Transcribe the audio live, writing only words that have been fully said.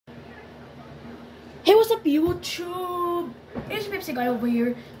Hey, what's up, YouTube? It's Pepsi Guy over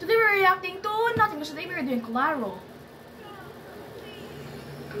here. Today we're reacting to nothing because today we're doing Collateral.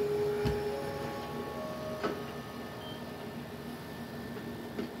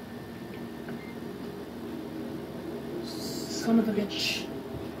 Son of a bitch.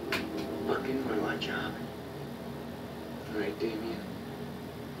 Looking for my job. Alright, Damien.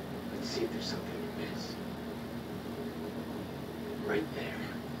 Let's see if there's something you missed. Right there.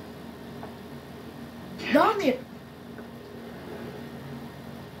 Damn it!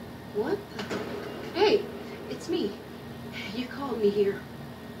 What the? Hey, it's me. You called me here.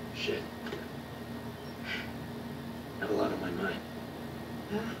 Shit. Have a lot on my mind.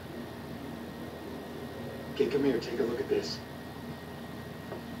 Huh? Okay, come here, take a look at this.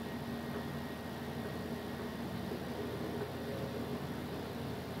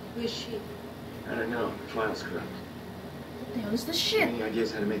 Who is she? I don't know, the file's corrupt. What the hell is this shit? Any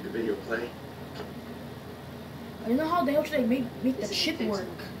ideas how to make the video play? I don't know how the hell should I make that Isn't shit it work.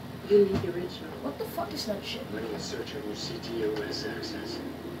 You need the original. What the fuck is that shit? Running a search on your CTOS access.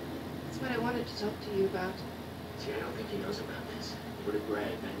 That's what I wanted to talk to you about. See, I don't think he knows about this. He would have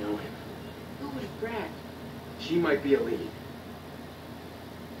bragged, I know him. Who would have bragged? She might be a lead.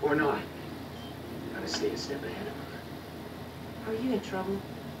 Or not. Gotta stay a step ahead of her. Are you in trouble?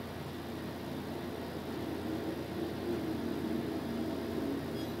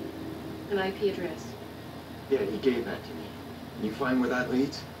 An IP address. Yeah, he gave that to me. You find where that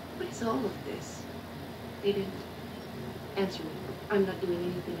leads? What is all of this? They didn't answer me. I'm not doing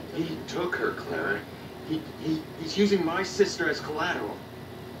anything until He took her, Clara. He's using my sister as collateral.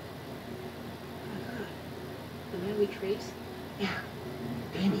 Oh my God. The man we traced? Yeah.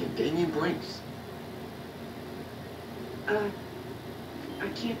 Damien Brinks. I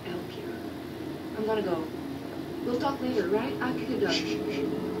can't help you. I'm gonna go. We'll talk later, right? I'll get it done. Shh.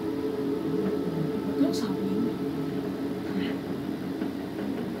 What's happening? Come here.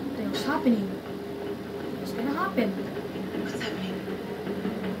 What the hell's happening? What's gonna happen? What's happening?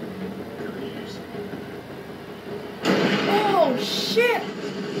 Oh shit!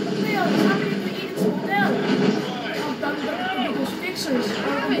 What the hell is happening to Eden's hotel? I've done the those fixers.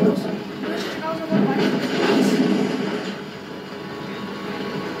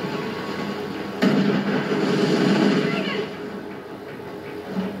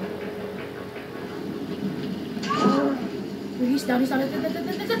 He's down.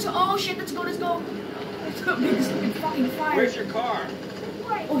 Oh shit, let's go. It's a big fucking fire. Where's your car?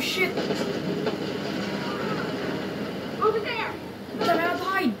 Oh shit. Over there! I have to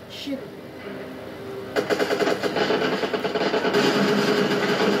hide. Shit.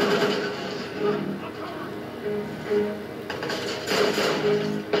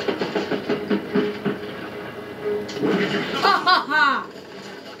 Ha ha ha!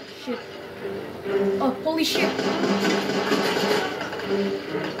 Shit. Oh, holy shit.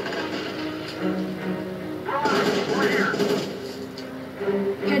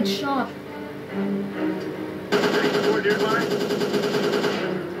 Headshot.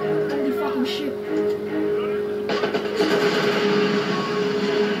 Holy fucking shit.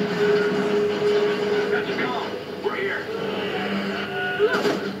 We're here. Look!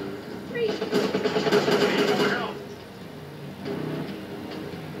 Freeze!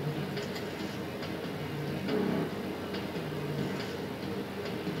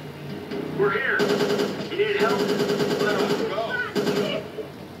 We're here. You need help? Let us go.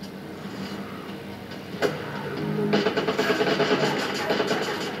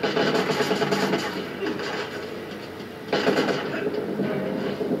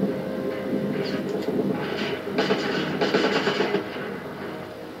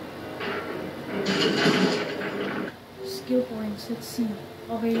 Skill points, let's see.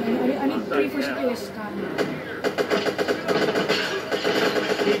 Okay, I need 3 for CTOS scan.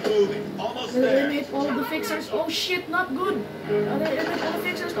 Keep moving. Almost Eliminate all the fixers. Oh shit, not good. Eliminate all the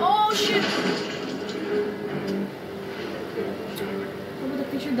fixers. Oh shit. Put the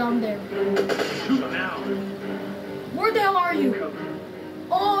picture down there. Now. Where the hell are you?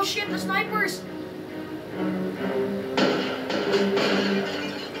 Oh shit, the snipers.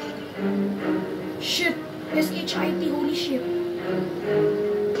 Shit. SHIT, holy shit.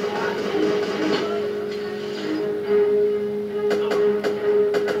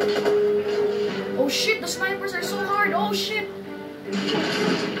 Oh shit, the snipers are so hard. Oh shit.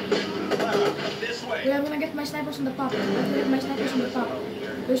 This way. Wait, I'm gonna get my snipers on the top. I have to get my snipers on the top.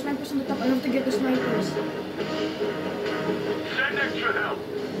 There's snipers on the top. I have to get the snipers. Send extra help.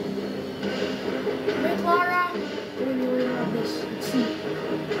 Wait, Clara. Wait, have this. Let's see.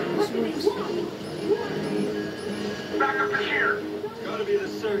 This works. Back up to here. Gotta be the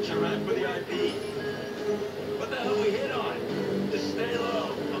search, alright, for the IP. What the hell we hit on? Just stay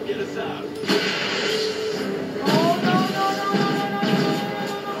low. I'll get us out. Oh, no.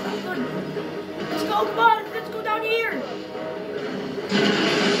 Let's go, come on. Let's go down here.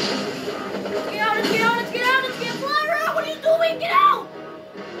 Let's get out. Clara, what are you doing? Get out.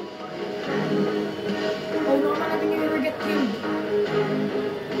 Oh, no, I'm not letting you ever get killed.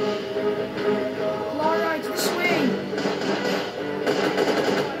 Clara, it's this way.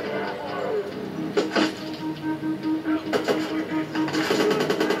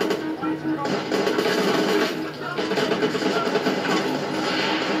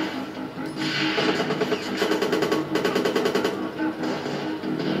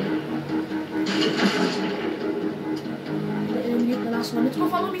 Let's go,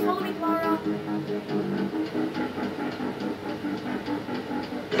 follow me, Clara.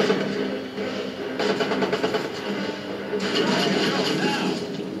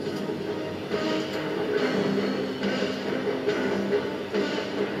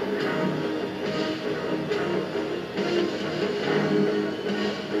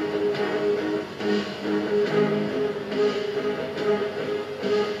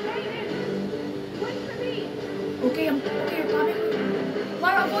 Okay, I'm coming.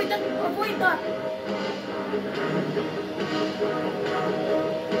 Clara, avoid that.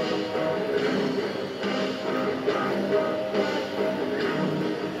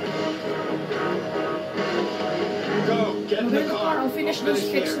 Go, get in the car. I'll finish We'll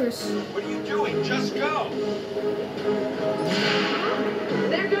those there. fixers. What are you doing? Just go.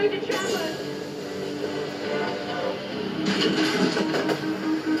 They're going to trap us.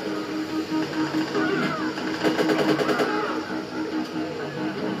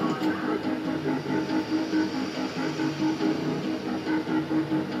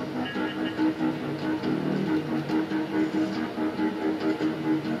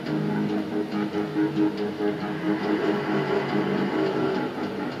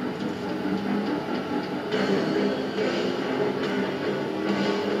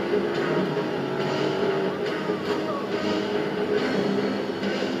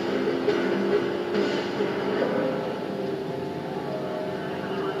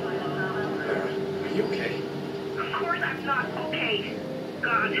 Are you okay? Of course I'm not okay.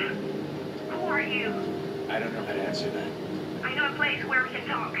 God, who are you? I don't know how to answer that. I know a place where we can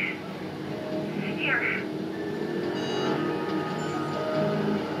talk. Here.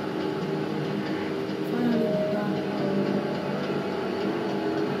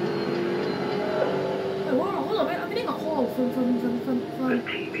 Hold on, I'm getting a call from The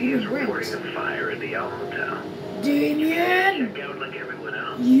TV is reporting a fire in the Allentown. Damien! Check out like everyone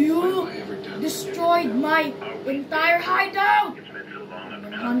else. What You have I ever done? destroyed my entire hideout! It's been so long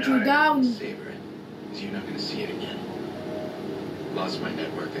I'm Hunt you tongue-tied. down. Savor it, because you're not going to see it again. Lost my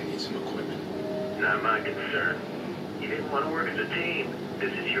network. I need some equipment. Not my concern. You didn't want to work as a team.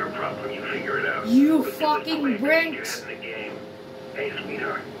 This is your problem. You figure it out. You But this is the fucking way to brinks. get in the game. Hey,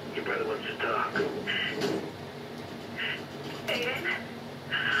 sweetheart. Your brother wants to talk. Aiden?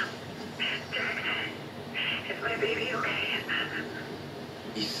 Jack, is my baby okay?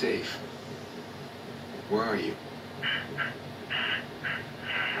 He's safe. Where are you?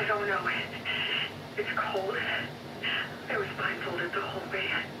 I don't know. It's cold. I was blindfolded the whole way.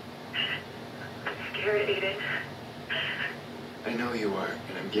 I'm scared, Aiden. I know you are,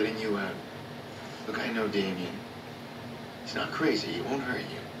 and I'm getting you out. Look, I know Damien. He's not crazy. He won't hurt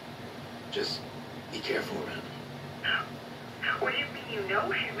you. Just be careful around him. What do you mean you know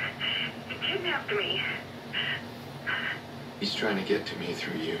him? He kidnapped me. He's trying to get to me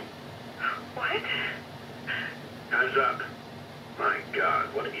through you. What? Hands up. My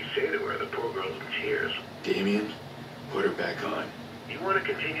God, what did you say to her? The poor girl's in tears. Damien, put her back on. You want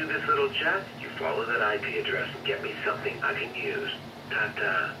to continue this little chat? You follow that IP address and get me something I can use.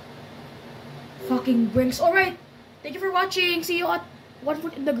 Ta-ta. Fucking brinks. Alright, thank you for watching. See you at 1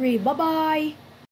 Foot in the Grave. Bye-bye.